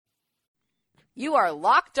You are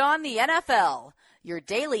Locked On the NFL, your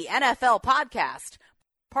daily NFL podcast,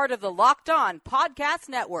 part of the Locked On Podcast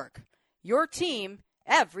Network, your team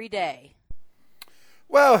every day.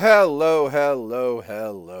 Well, hello.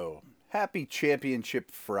 Happy Championship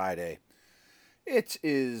Friday. It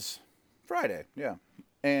is Friday, yeah.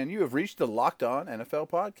 And you have reached the Locked On NFL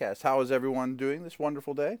podcast. How is everyone doing this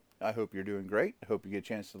wonderful day? I hope you're doing great. I hope you get a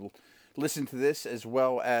chance to listen to this as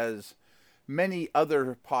well as many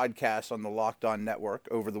other podcasts on the Locked On Network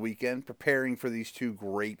over the weekend, preparing for these two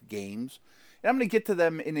great games. And I'm going to get to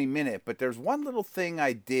them in a minute, but there's one little thing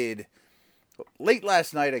I did. Late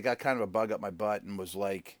last night, I got kind of a bug up my butt and was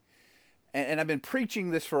like, and I've been preaching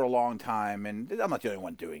this for a long time, and I'm not the only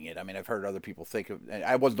one doing it. I mean, I've heard other people think of it.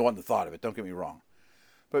 I wasn't the one that thought of it, don't get me wrong.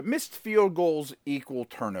 But missed field goals equal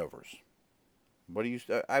turnovers. What do you,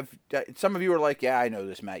 some of you are like, yeah, I know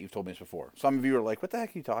this, Matt, you've told me this before. Some of you are like, what the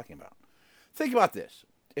heck are you talking about? Think about this.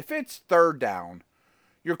 If it's third down,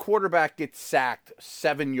 your quarterback gets sacked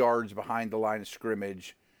 7 yards behind the line of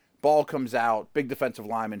scrimmage, ball comes out, big defensive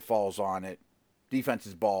lineman falls on it,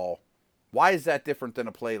 defense's ball. Why is that different than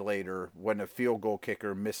a play later when a field goal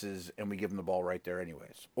kicker misses and we give them the ball right there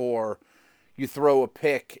anyways? Or you throw a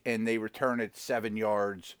pick and they return it 7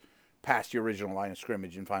 yards past the original line of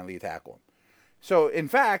scrimmage and finally you tackle them. So, in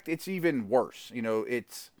fact, it's even worse. You know,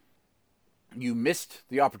 you missed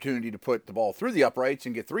the opportunity to put the ball through the uprights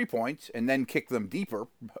and get 3 points and then kick them deeper,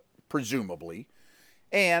 presumably.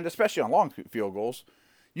 And especially on long field goals,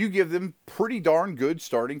 you give them pretty darn good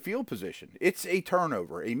starting field position. It's a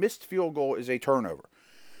turnover. A missed field goal is a turnover.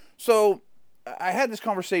 So I had this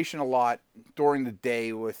conversation a lot during the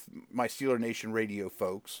day with my Steeler Nation radio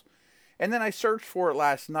folks. And then I searched for it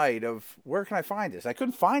last night of where can I find this? I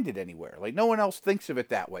couldn't find it anywhere. Like no one else thinks of it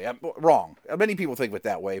that way. I'm wrong. Many people think of it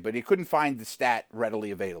that way, but you couldn't find the stat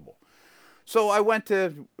readily available. So I went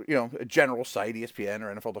to, a general site, ESPN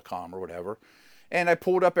or NFL.com or whatever, and I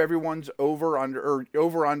pulled up everyone's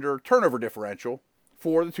over-under turnover differential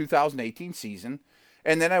for the 2018 season.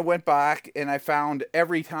 And then I went back and I found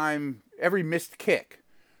every missed kick.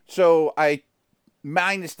 So I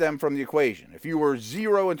minus them from the equation. If you were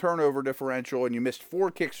 0 in turnover differential and you missed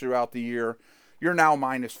 4 kicks throughout the year, you're now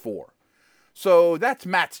 -4. So that's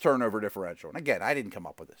Matt's turnover differential. And again, I didn't come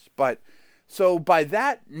up with this. But so by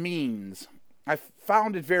that means, I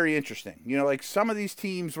found it very interesting. Like some of these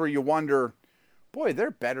teams where you wonder, boy,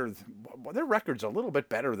 they're better. Their record's a little bit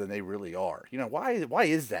better than they really are. Why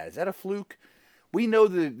is that? Is that a fluke? We know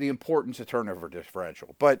the importance of turnover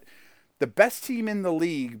differential. But the best team in the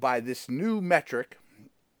league by this new metric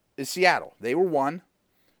is Seattle. They were 1.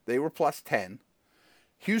 They were +10.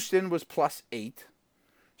 Houston was +8.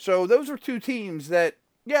 So those are two teams that,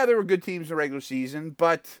 yeah, they were good teams in the regular season,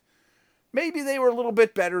 but maybe they were a little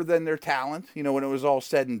bit better than their talent, when it was all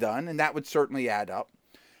said and done, and that would certainly add up.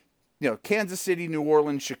 Kansas City, New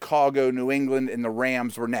Orleans, Chicago, New England, and the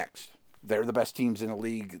Rams were next. They're the best teams in the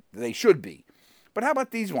league. They should be. But how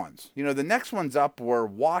about these ones? The next ones up were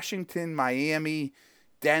Washington, Miami,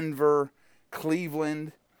 Denver,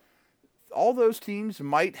 Cleveland. All those teams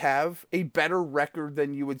might have a better record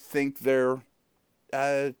than you would think their,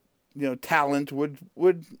 talent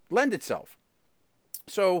would lend itself.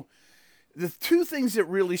 So the two things that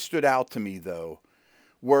really stood out to me, though,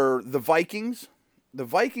 were the Vikings. The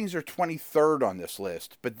Vikings are 23rd on this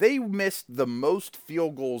list, but they missed the most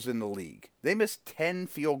field goals in the league. They missed 10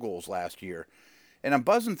 field goals last year. And I'm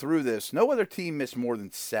buzzing through this. No other team missed more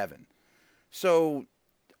than 7. So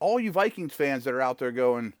all you Vikings fans that are out there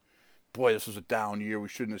going, boy, this was a down year. We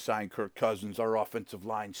shouldn't have signed Kirk Cousins. Our offensive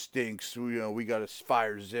line stinks. We got to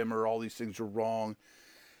fire Zimmer. All these things are wrong.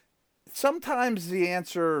 Sometimes the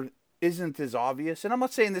answer isn't as obvious. And I'm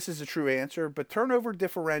not saying this is a true answer, but turnover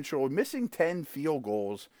differential, missing 10 field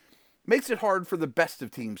goals, makes it hard for the best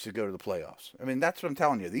of teams to go to the playoffs. I mean, that's what I'm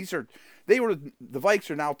telling you. The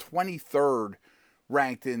Vikes are now 23rd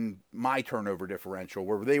ranked in my turnover differential,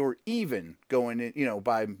 where they were even going in,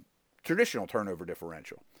 by traditional turnover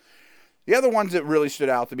differential. The other ones that really stood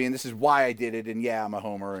out to me, and this is why I did it, and yeah, I'm a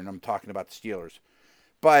homer, and I'm talking about the Steelers,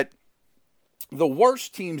 but the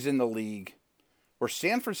worst teams in the league were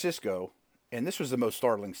San Francisco, and this was the most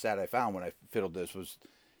startling stat I found when I fiddled this, was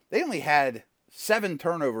they only had 7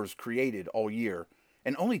 turnovers created all year,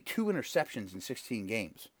 and only 2 interceptions in 16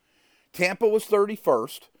 games. Tampa was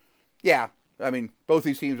 31st. Yeah, I mean, both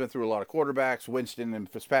these teams went through a lot of quarterbacks. Winston and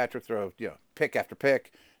Fitzpatrick throw, pick after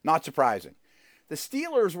pick. Not surprising. The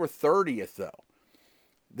Steelers were 30th, though.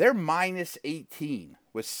 They're -18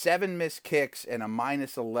 with 7 missed kicks and a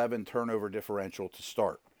 -11 turnover differential to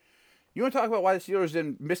start. You want to talk about why the Steelers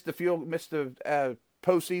didn't miss the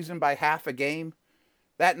postseason by half a game?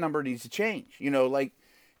 that number needs to change.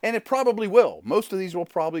 And it probably will. Most of these will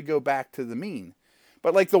probably go back to the mean.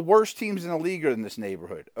 But the worst teams in the league are in this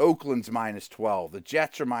neighborhood. Oakland's minus 12. The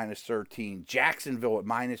Jets are minus 13. Jacksonville at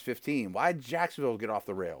minus 15. Why did Jacksonville get off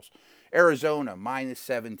the rails? Arizona minus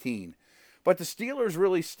 17. But the Steelers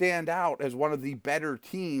really stand out as one of the better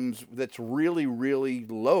teams that's really, really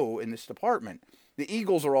low in this department. The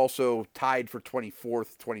Eagles are also tied for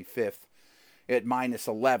 24th, 25th at minus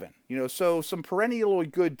 11. So some perennially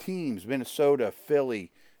good teams, Minnesota,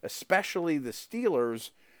 Philly, especially the Steelers,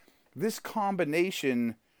 this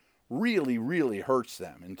combination really, really hurts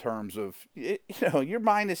them in terms of, you're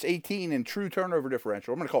minus 18 in true turnover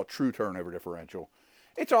differential. I'm going to call it true turnover differential.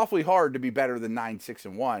 It's awfully hard to be better than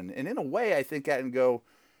 9-6-1. And in a way, I think I can go,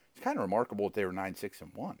 it's kind of remarkable that they were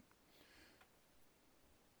 9-6-1.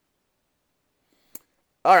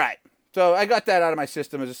 All right. So I got that out of my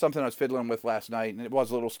system. It was something I was fiddling with last night, and it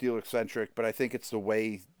was a little Steelers-centric, but I think it's the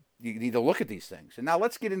way you need to look at these things. And now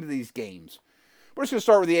let's get into these games. We're just going to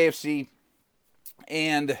start with the AFC.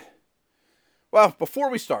 And, well,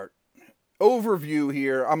 before we start, overview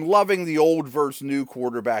here. I'm loving the old versus new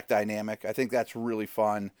quarterback dynamic. I think that's really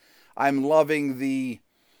fun. I'm loving the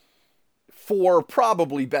 4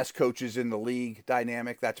 probably best coaches in the league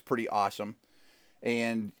dynamic. That's pretty awesome.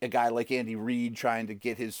 And a guy like Andy Reid trying to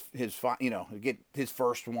get his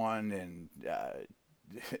first one, and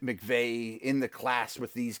McVay in the class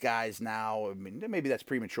with these guys now. I mean, maybe that's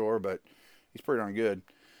premature, but he's pretty darn good.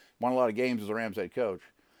 Won a lot of games as a Rams head coach.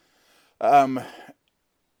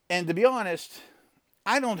 And to be honest,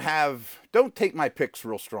 don't take my picks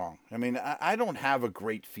real strong. I mean, I don't have a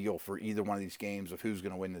great feel for either one of these games of who's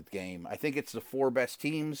going to win the game. I think it's the 4 best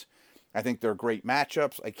teams. I think they're great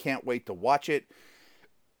matchups. I can't wait to watch it.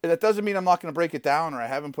 And that doesn't mean I'm not going to break it down or I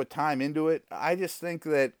haven't put time into it. I just think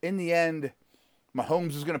that in the end,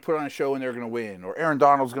 Mahomes is going to put on a show and they're going to win. Or Aaron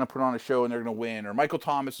Donald's going to put on a show and they're going to win. Or Michael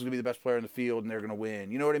Thomas is going to be the best player in the field and they're going to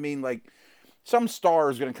win. You know what I mean? Some star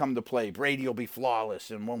is going to come to play. Brady will be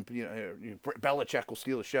flawless, and Belichick will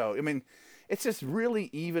steal the show. I mean, it's just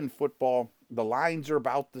really even football. The lines are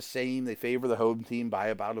about the same. They favor the home team by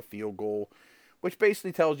about a field goal, which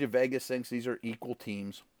basically tells you Vegas thinks these are equal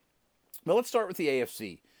teams. But let's start with the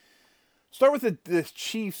AFC. Start with the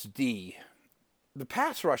Chiefs D. The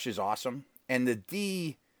pass rush is awesome, and the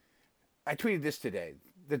D, I tweeted this today.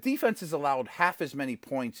 The defense has allowed half as many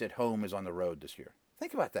points at home as on the road this year.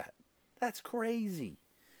 Think about that. That's crazy.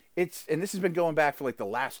 And this has been going back for the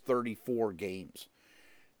last 34 games.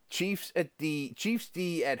 Chiefs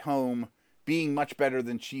D at home being much better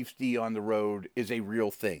than Chiefs D on the road is a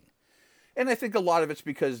real thing. And I think a lot of it's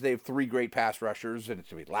because they have 3 great pass rushers, and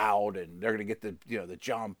it's going to be loud, and they're going to get the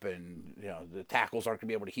jump, and the tackles aren't going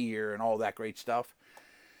to be able to hear, and all that great stuff.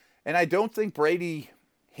 And I don't think Brady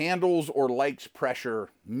handles or likes pressure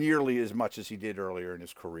nearly as much as he did earlier in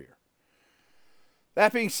his career.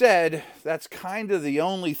 That being said, that's kind of the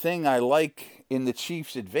only thing I like in the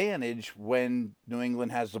Chiefs' advantage when New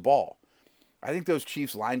England has the ball. I think those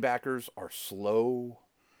Chiefs linebackers are slow.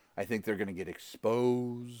 I think they're going to get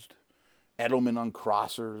exposed. Edelman on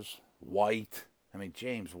crossers. White. I mean,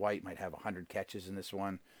 James White might have 100 catches in this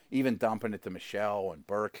one. Even dumping it to Michelle and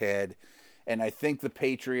Burkhead. And I think the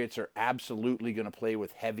Patriots are absolutely going to play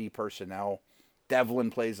with heavy personnel.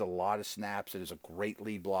 Devlin plays a lot of snaps and is a great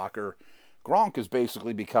lead blocker. Gronk has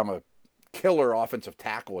basically become a killer offensive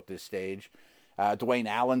tackle at this stage. Dwayne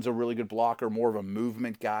Allen's a really good blocker, more of a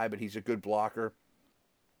movement guy, but he's a good blocker.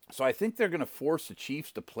 So I think they're going to force the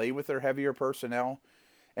Chiefs to play with their heavier personnel,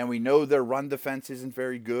 and we know their run defense isn't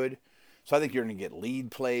very good. So I think you're going to get lead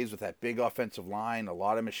plays with that big offensive line, a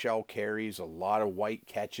lot of Michelle carries, a lot of White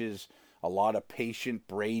catches, a lot of patient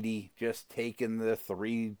Brady just taking the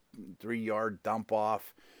three-yard dump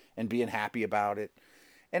off and being happy about it.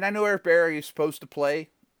 And I know Eric Berry is supposed to play,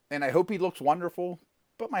 and I hope he looks wonderful,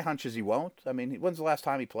 but my hunch is he won't. I mean, when's the last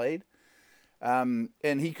time he played? And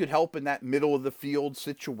he could help in that middle-of-the-field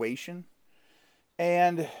situation.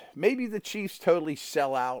 And maybe the Chiefs totally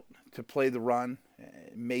sell out to play the run,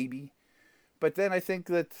 maybe. But then I think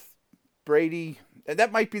that Brady,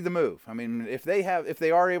 that might be the move. I mean, if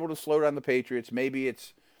they are able to slow down the Patriots, maybe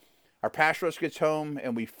it's our pass rush gets home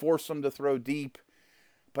and we force them to throw deep.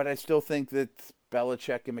 But I still think that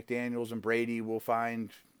Belichick and McDaniels and Brady will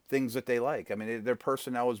find things that they like. I mean, their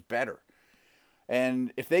personnel is better.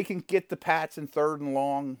 And if they can get the Pats in 3rd and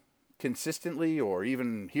long consistently or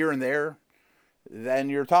even here and there, then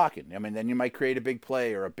you're talking. I mean, then you might create a big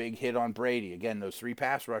play or a big hit on Brady. Again, those 3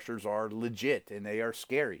 pass rushers are legit and they are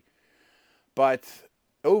scary. But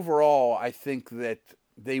overall, I think that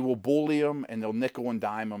they will bully them and they'll nickel and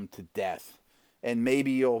dime them to death. And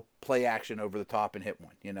maybe you'll play action over the top and hit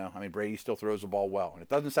one. I mean, Brady still throws the ball well, and it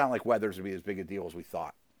doesn't sound like weather's going to be as big a deal as we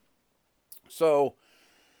thought. So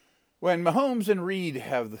when Mahomes and Reed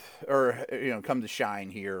come to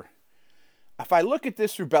shine here, if I look at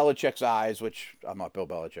this through Belichick's eyes, which I'm not Bill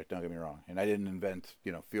Belichick, don't get me wrong, and I didn't invent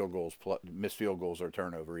field goals, missed field goals, or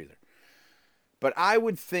turnover either. But I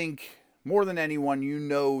would think more than anyone,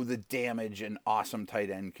 the damage an awesome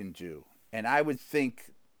tight end can do, and I would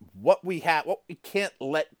think what we can't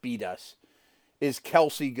let beat us is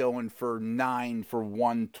Kelsey going for 9 for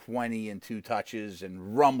 120 and 2 touches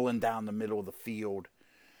and rumbling down the middle of the field.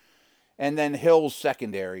 And then Hill's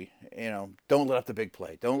secondary, don't let up the big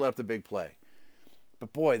play. Don't let up the big play.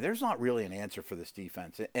 But boy, there's not really an answer for this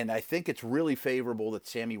defense. And I think it's really favorable that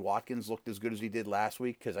Sammy Watkins looked as good as he did last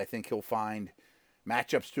week, because I think he'll find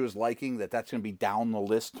matchups to his liking that's going to be down the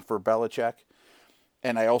list for Belichick.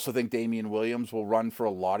 And I also think Damian Williams will run for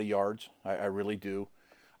a lot of yards. I really do.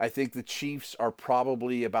 I think the Chiefs are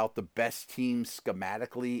probably about the best team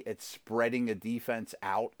schematically at spreading a defense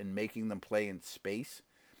out and making them play in space.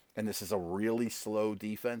 And this is a really slow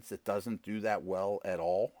defense that doesn't do that well at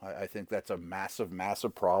all. I think that's a massive,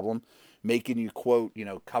 massive problem. Making you, quote,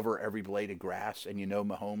 cover every blade of grass. And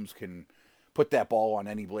Mahomes can put that ball on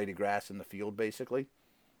any blade of grass in the field, basically.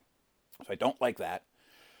 So I don't like that.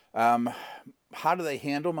 How do they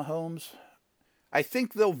handle Mahomes? I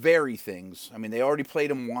think they'll vary things. I mean, they already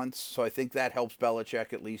played him once, so I think that helps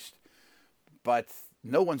Belichick at least. But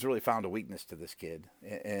no one's really found a weakness to this kid.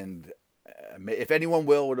 And if anyone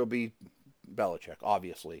will, it'll be Belichick,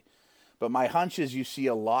 obviously. But my hunch is you see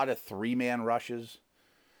a lot of 3-man rushes.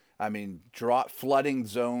 I mean, flooding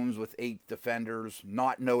zones with 8 defenders,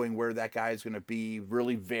 not knowing where that guy's going to be,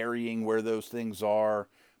 really varying where those things are.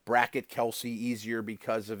 Bracket Kelsey easier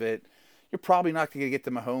because of it. You're probably not going to get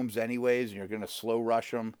to Mahomes anyways, and you're going to slow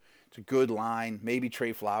rush him. It's a good line. Maybe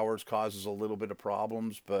Trey Flowers causes a little bit of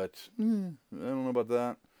problems, but I don't know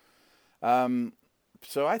about that.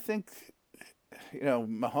 So I think,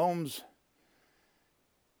 Mahomes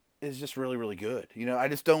is just really, really good. I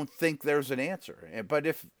just don't think there's an answer. But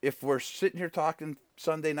if we're sitting here talking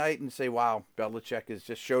Sunday night and say, wow, Belichick has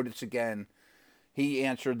just showed us again, he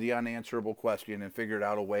answered the unanswerable question and figured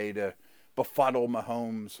out a way to befuddle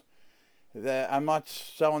Mahomes, that I'm not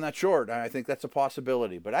selling that short. I think that's a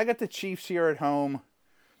possibility. But I got the Chiefs here at home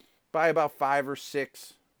by about 5 or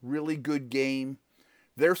 6. Really good game.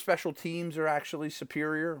 Their special teams are actually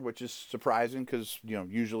superior, which is surprising because,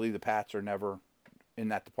 usually the Pats are never in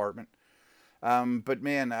that department. But,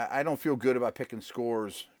 man, I don't feel good about picking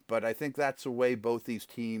scores. But I think that's the way both these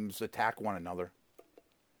teams attack one another.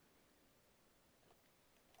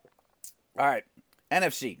 All right,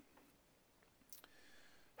 NFC.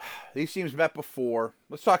 These teams met before.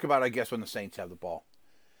 Let's talk about, I guess, when the Saints have the ball.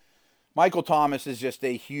 Michael Thomas is just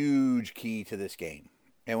a huge key to this game.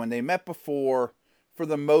 And when they met before, for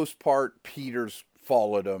the most part, Peters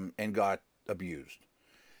followed him and got abused.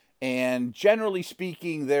 And generally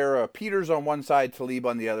speaking, they're Peters on one side, Talib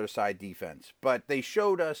on the other side defense. But they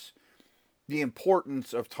showed us the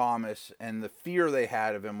importance of Thomas and the fear they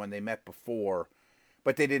had of him when they met before.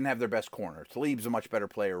 But they didn't have their best corner. Talib's a much better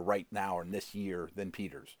player right now and this year than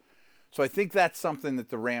Peters. So I think that's something that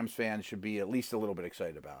the Rams fans should be at least a little bit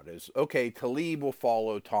excited about is, okay, Talib will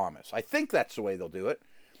follow Thomas. I think that's the way they'll do it.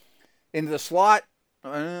 Into the slot,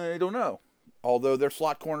 I don't know. Although their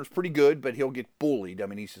slot corner's pretty good, but he'll get bullied. I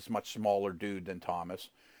mean, he's a much smaller dude than Thomas.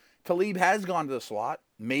 Talib has gone to the slot.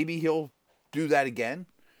 Maybe he'll do that again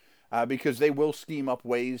because they will scheme up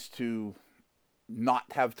ways to not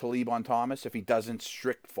have Talib on Thomas if he doesn't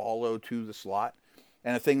strict follow to the slot.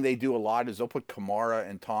 And the thing they do a lot is they'll put Kamara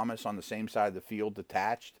and Thomas on the same side of the field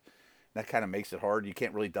detached. That kind of makes it hard. You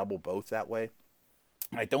can't really double both that way.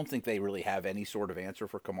 I don't think they really have any sort of answer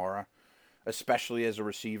for Kamara, especially as a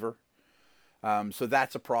receiver. So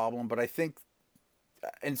that's a problem. But I think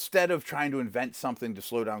instead of trying to invent something to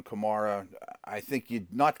slow down Kamara, I think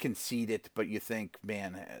you'd not concede it, but you think,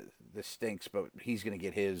 man, this stinks, but he's going to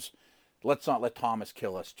get his. Let's not let Thomas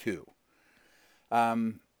kill us too.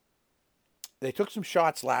 They took some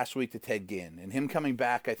shots last week to Ted Ginn, and him coming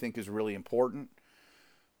back I think is really important.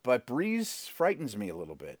 But Breeze frightens me a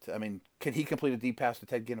little bit. I mean, can he complete a deep pass to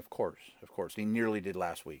Ted Ginn? Of course. He nearly did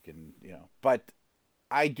last week, But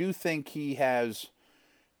I do think he has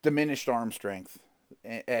diminished arm strength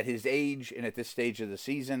at his age and at this stage of the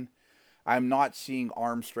season. I'm not seeing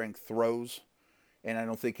arm strength throws, and I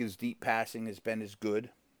don't think his deep passing has been as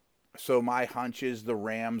good. So my hunch is the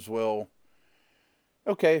Rams will,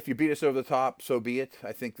 okay, if you beat us over the top, so be it.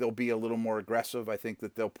 I think they'll be a little more aggressive. I think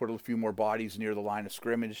that they'll put a few more bodies near the line of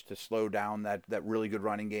scrimmage to slow down that really good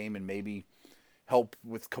running game and maybe help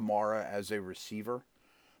with Kamara as a receiver.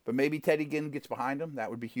 But maybe Teddy Ginn gets behind him. That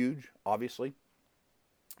would be huge, obviously.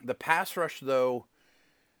 The pass rush, though,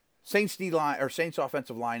 Saints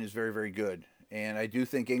offensive line is very, very good. And I do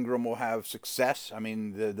think Ingram will have success. I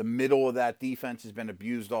mean, the middle of that defense has been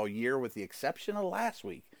abused all year with the exception of last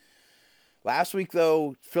week. Last week,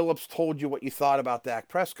 though, Phillips told you what you thought about Dak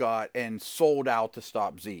Prescott and sold out to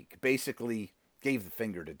stop Zeke. Basically gave the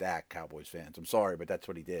finger to Dak, Cowboys fans. I'm sorry, but that's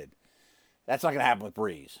what he did. That's not going to happen with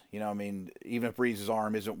Breeze. You know, I mean, even if Breeze's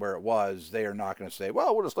arm isn't where it was, they are not going to say,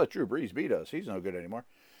 well, we'll just let Drew Brees beat us. He's no good anymore.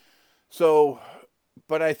 So,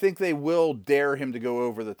 but I think they will dare him to go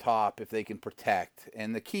over the top if they can protect.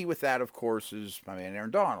 And the key with that, of course, is, my man Aaron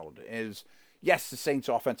Donald, is, yes, the Saints'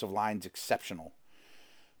 offensive line's exceptional.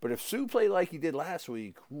 But if Sue played like he did last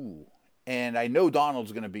week, and I know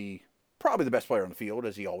Donald's going to be probably the best player on the field,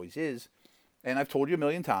 as he always is, and I've told you a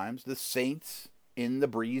million times, the Saints in the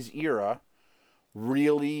Breeze era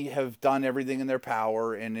really have done everything in their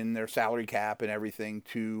power and in their salary cap and everything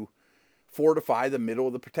to fortify the middle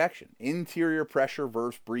of the protection. Interior pressure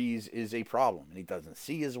versus Breeze is a problem, and he doesn't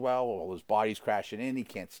see as well. All his body's crashing in. He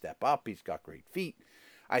can't step up. He's got great feet.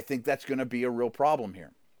 I think that's going to be a real problem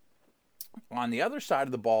here. On the other side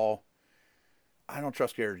of the ball, I don't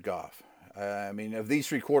trust Jared Goff. I mean, of these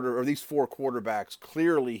four quarterbacks,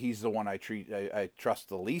 clearly he's the one I trust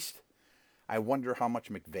the least. I wonder how much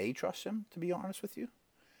McVay trusts him, to be honest with you.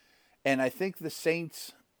 And I think the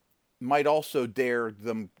Saints might also dare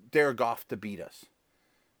Goff to beat us.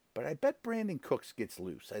 But I bet Brandon Cooks gets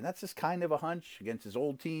loose. And that's just kind of a hunch against his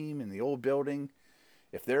old team in the old building.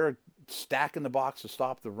 If they're stacking the box to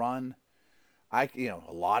stop the run, a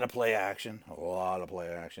lot of play action.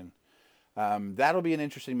 That'll be an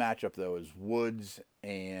interesting matchup, though, is Woods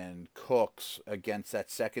and Cooks against that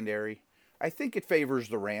secondary. I think it favors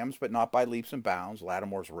the Rams, but not by leaps and bounds.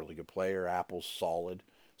 Lattimore's a really good player. Apple's solid.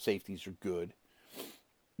 Safeties are good.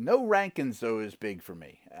 No Rankins, though, is big for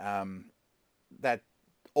me. That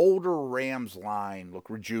older Rams line looked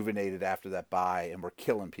rejuvenated after that bye and were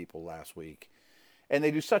killing people last week. And they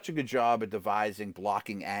do such a good job at devising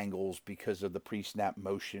blocking angles because of the pre-snap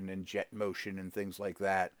motion and jet motion and things like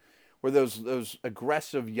that, where those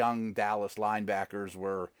aggressive young Dallas linebackers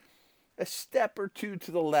were a step or two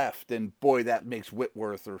to the left, and boy, that makes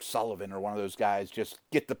Whitworth or Sullivan or one of those guys just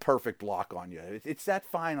get the perfect block on you. It's that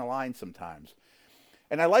fine a line sometimes.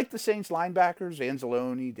 And I like the Saints linebackers,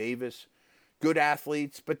 Anzalone, Davis, good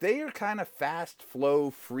athletes, but they are kind of fast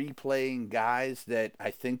flow, free-playing guys that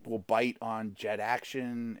I think will bite on jet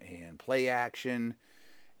action and play action.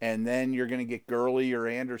 And then you're going to get Gurley or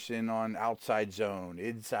Anderson on outside zone,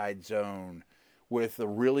 inside zone, with a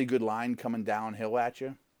really good line coming downhill at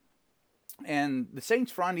you. And the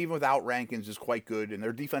Saints front, even without Rankins, is quite good. And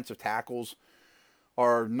their defensive tackles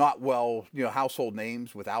are not household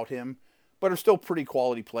names without him, but are still pretty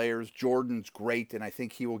quality players. Jordan's great, and I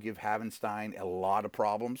think he will give Havenstein a lot of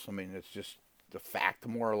problems. I mean, it's just the fact,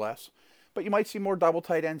 more or less. But you might see more double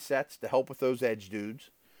tight end sets to help with those edge dudes.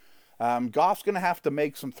 Goff's going to have to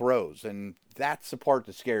make some throws, and that's the part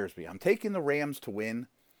that scares me. I'm taking the Rams to win.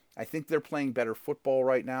 I think they're playing better football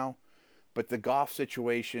right now, but the Goff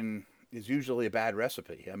situation is usually a bad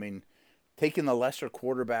recipe. I mean, taking the lesser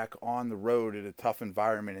quarterback on the road at a tough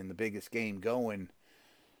environment in the biggest game going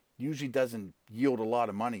usually doesn't yield a lot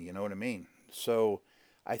of money, you know what I mean? So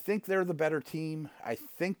I think they're the better team. I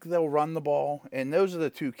think they'll run the ball, and those are the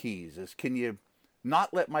two keys, is can you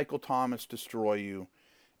not let Michael Thomas destroy you,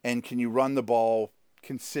 and can you run the ball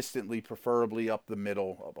consistently, preferably up the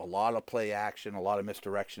middle? A lot of play action, a lot of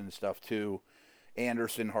misdirection and stuff too.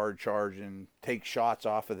 Anderson hard charging, take shots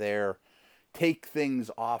off of there, take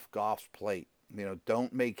things off Goff's plate.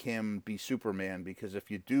 Don't make him be Superman, because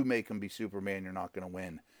if you do make him be Superman, you're not going to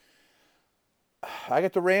win. I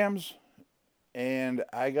got the Rams, and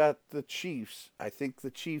I got the Chiefs. I think the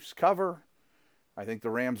Chiefs cover. I think the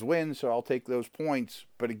Rams win, so I'll take those points.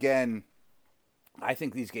 But again, I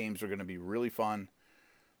think these games are going to be really fun,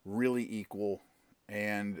 really equal.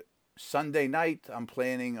 And Sunday night, I'm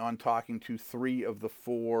planning on talking to 3 of the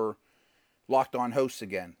 4 Locked On hosts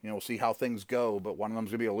again. We'll see how things go, but one of them's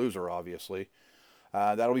going to be a loser, obviously.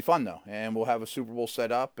 That'll be fun, though. And we'll have a Super Bowl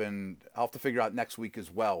set up, and I'll have to figure out next week as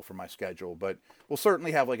well for my schedule. But we'll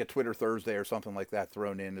certainly have like a Twitter Thursday or something like that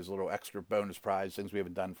thrown in as a little extra bonus prize, things we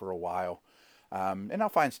haven't done for a while. And I'll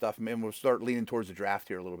find stuff, and we'll start leaning towards the draft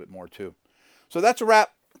here a little bit more, too. So that's a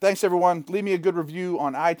wrap. Thanks, everyone. Leave me a good review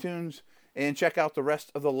on iTunes, and check out the rest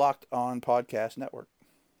of the Locked On Podcast Network.